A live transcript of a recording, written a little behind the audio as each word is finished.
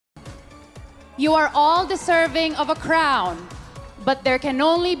You are all deserving of a crown, but there can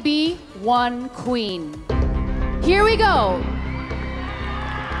only be one queen. Here we go.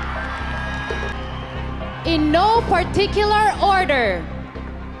 In no particular order,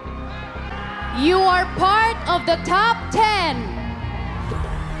 you are part of the top 10.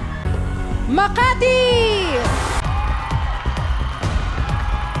 Makati!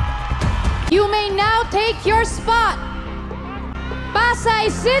 You may now take your spot. Pasay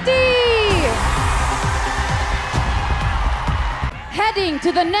City! Heading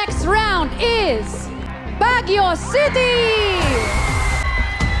to the next round is Baguio City!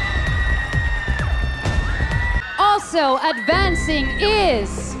 Also advancing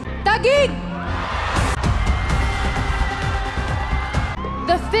is Taguig!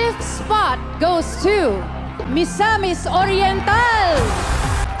 The 5th spot goes to Misamis Oriental!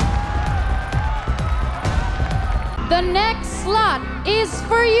 The next slot is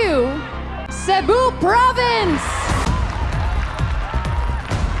for you, Cebu Province!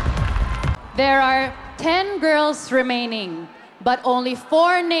 There are 10 girls remaining, but only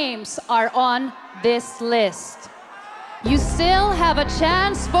 4 names are on this list. You still have a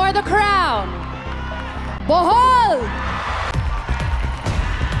chance for the crown. Bohol!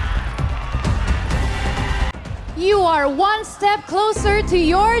 You are one step closer to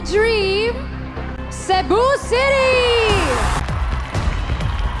your dream, Cebu City!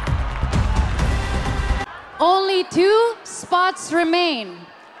 Only 2 spots remain.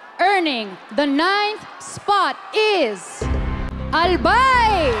 Earning the 9th spot is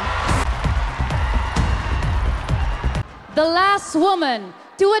Albay! The last woman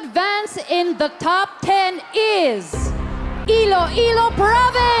to advance in the top 10 is Iloilo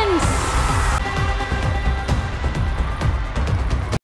Province!